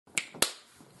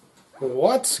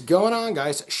What's going on,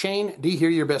 guys? Shane D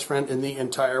here, your best friend in the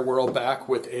entire world, back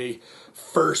with a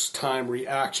first-time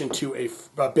reaction to a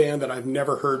band that I've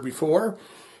never heard before,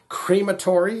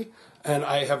 Crematory, and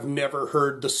I have never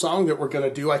heard the song that we're going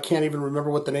to do. I can't even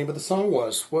remember what the name of the song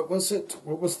was. What was it?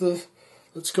 What was the...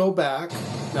 Let's go back.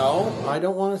 No, I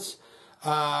don't want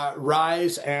to...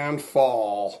 Rise and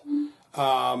Fall.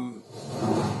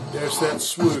 There's that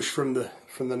swoosh from the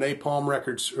Napalm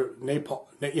Records,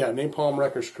 Napalm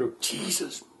Records crew.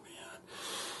 Jesus, man,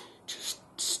 just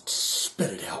spit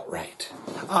it out right.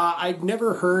 I've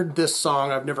never heard this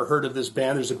song. I've never heard of this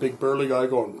band. There's a big burly guy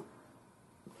going.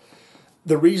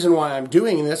 The reason why I'm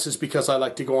doing this is because I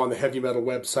like to go on the heavy metal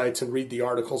websites and read the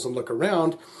articles and look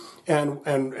around.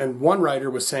 And one writer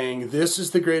was saying, this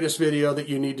is the greatest video that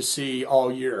you need to see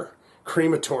all year.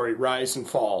 Crematory, Rise and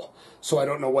Fall. So I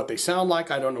don't know what they sound like.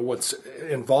 I don't know what's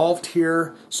involved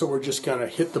here. So we're just going to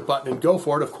hit the button and go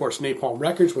for it. Of course, Napalm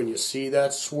Records, when you see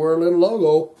that swirling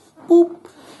logo, boop,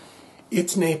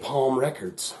 it's Napalm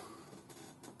Records.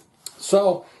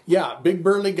 So, yeah, big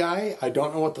burly guy. I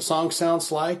don't know what the song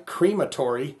sounds like.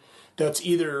 Crematory. That's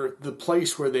either the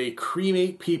place where they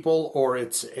cremate people, or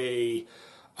it's a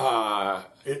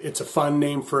fun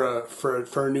name for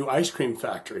a new ice cream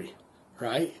factory,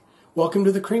 right? Welcome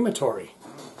to the Crematory.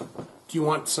 Do you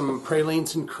want some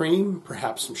pralines and cream?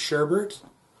 Perhaps some sherbet?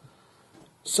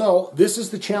 So, this is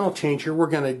the channel changer. We're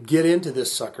going to get into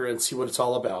this sucker and see what it's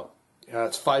all about.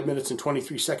 It's 5 minutes and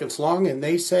 23 seconds long, and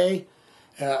they say,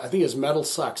 I think it's Metal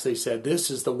Sucks, they said,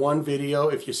 this is the one video,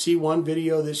 if you see one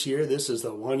video this year, this is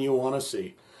the one you want to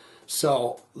see.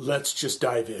 So, let's just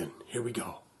dive in. Here we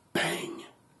go. Bang!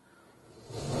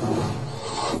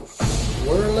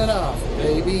 Swirl it off,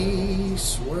 baby.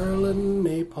 Swirling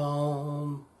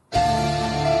napalm.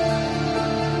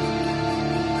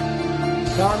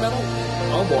 Power metal?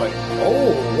 Oh boy.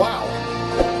 Oh, wow.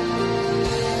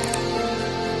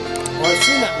 Well, I've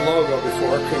seen that logo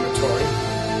before, Crematory.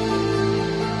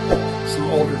 Some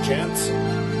older gents.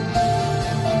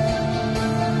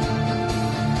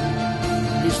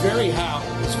 He's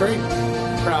very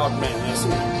proud man,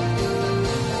 isn't he?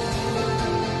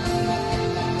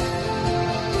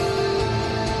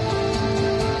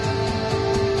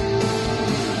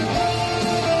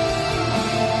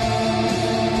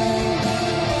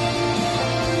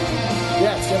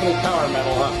 Yeah, it's definitely power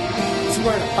metal, huh? Is he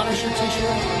wearing a Punisher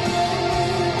t-shirt?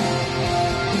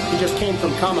 He just came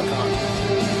from Comic-Con.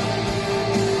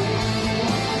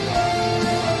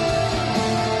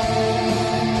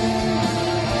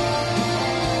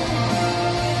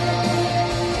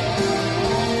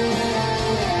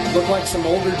 Look like some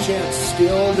older gents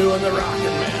still doing the rockin',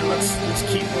 man. Let's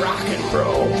keep rockin',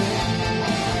 bro.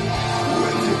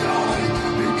 When did I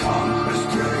become a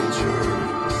stranger?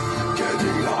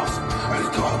 Getting lost and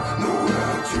got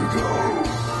nowhere to go.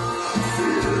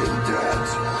 Feeling dead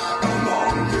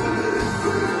among the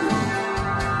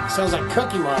living. Sounds like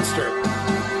Cookie Monster.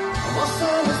 The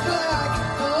sun is black,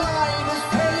 the light is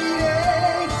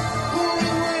fading.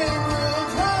 Pulling wind will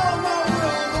drown my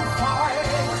will to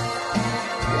fight.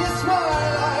 It's my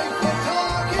life, the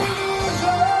clock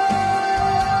illusion.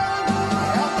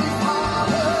 Help me,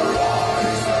 Father.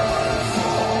 Rise and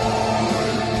fall.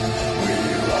 We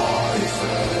rise again.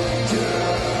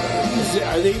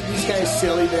 Are these guys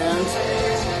silly bands?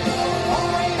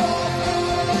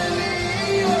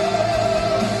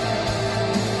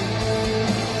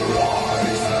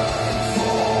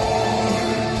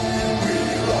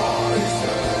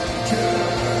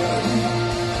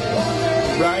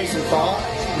 Rise and fall,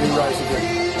 we rise again.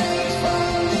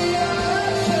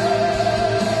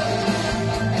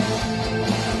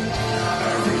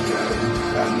 Every day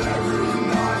and every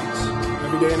night.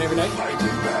 Every day and every night?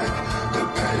 Fighting back the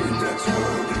pain that's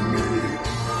hurting me.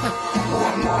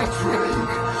 One more drink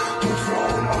to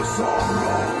drown our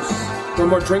sorrows. One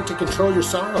more drink to control your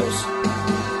sorrows.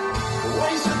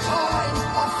 Waste of time,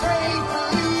 afraid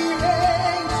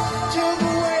believing. Took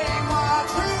away my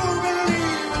true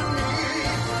belief in me.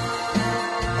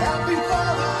 Help me,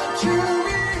 Father, to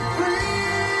be free.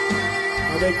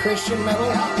 Are they Christian metal?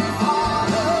 Help me,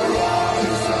 Father,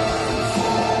 rise and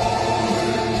fall.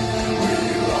 We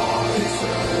rise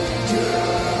again.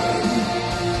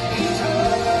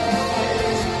 Eternity,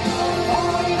 the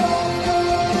point of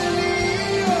good and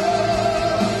evil.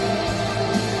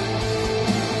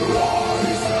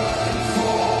 Rise and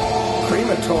fall.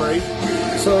 Crematory.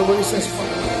 So when he says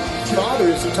Father,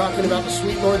 is he talking about the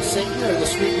sweet Lord Satan or the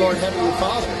sweet Lord Heavenly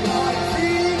Father?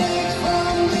 Phoenix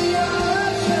from the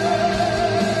ashes.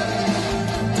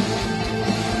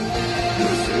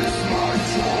 This is my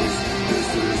choice. This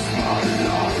is my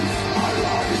life. I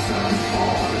rise and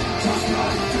fall, just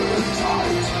like the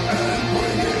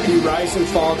rise and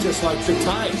fall just like the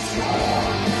tide.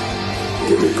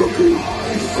 Give me cookies.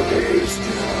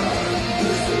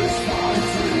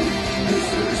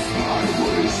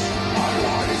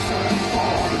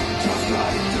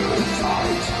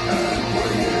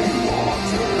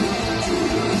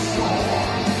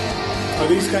 Are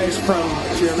these guys from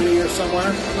Germany or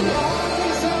somewhere?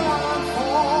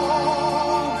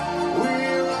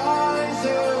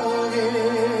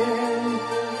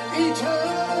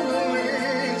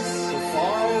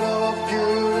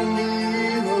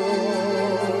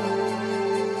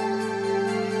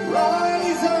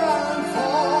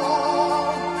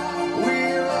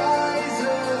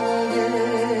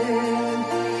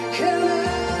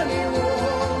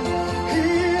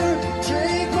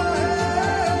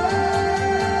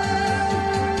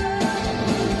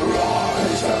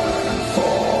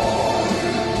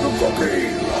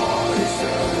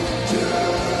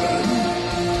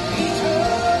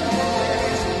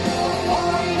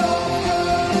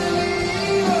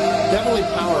 Definitely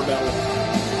power metal.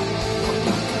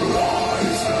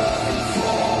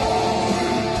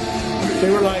 They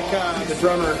were like the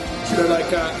drummer. They're like,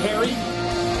 Harry,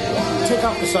 take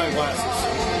off the sunglasses.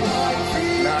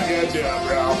 Not gonna do it,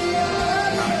 bro.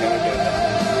 Not gonna do it.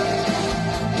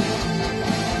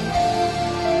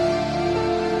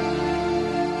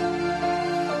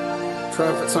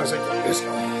 Triumphant songs like this.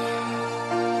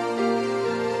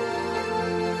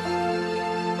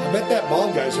 I bet that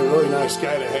bald guy's a really nice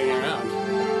guy to hang around.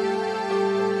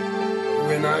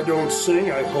 When I don't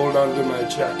sing, I hold on to my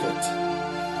jacket.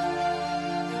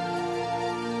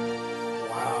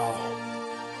 Wow.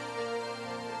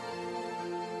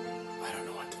 I don't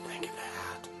know what to think of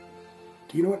that.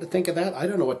 Do you know what to think of that? I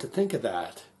don't know what to think of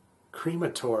that.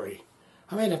 Crematory.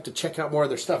 I might have to check out more of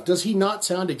their stuff. Does he not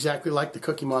sound exactly like the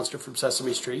Cookie Monster from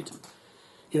Sesame Street?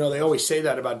 You know, they always say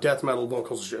that about death metal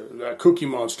vocals, Cookie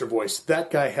Monster voice. That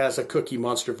guy has a Cookie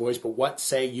Monster voice, but what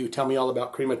say you? Tell me all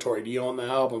about Crematory. Do you own the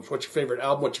albums? What's your favorite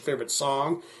album? What's your favorite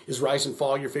song? Is Rise and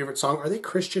Fall your favorite song? Are they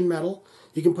Christian metal?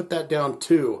 You can put that down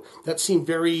too. That seemed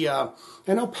very, I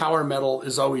know power metal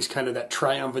is always kind of that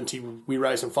triumphant, we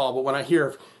rise and fall, but when I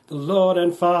hear the Lord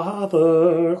and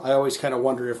Father, I always kind of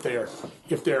wonder if they're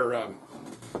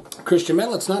Christian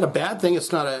metal. It's not a bad thing. It's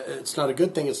not a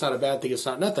good thing. It's not a bad thing. It's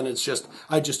not nothing. It's just,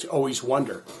 I just always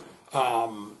wonder.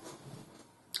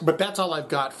 But that's all I've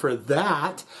got for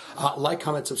that. Like,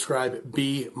 comment, subscribe,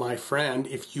 be my friend.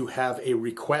 If you have a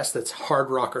request that's hard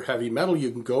rock or heavy metal,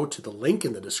 you can go to the link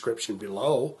in the description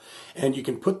below and you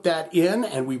can put that in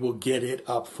and we will get it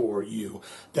up for you.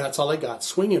 That's all I got.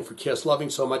 Swinging for Kiss. Loving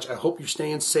so much. I hope you're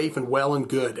staying safe and well and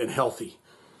good and healthy.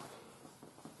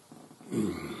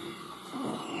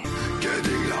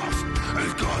 Getting lost,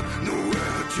 I've got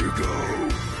nowhere to go.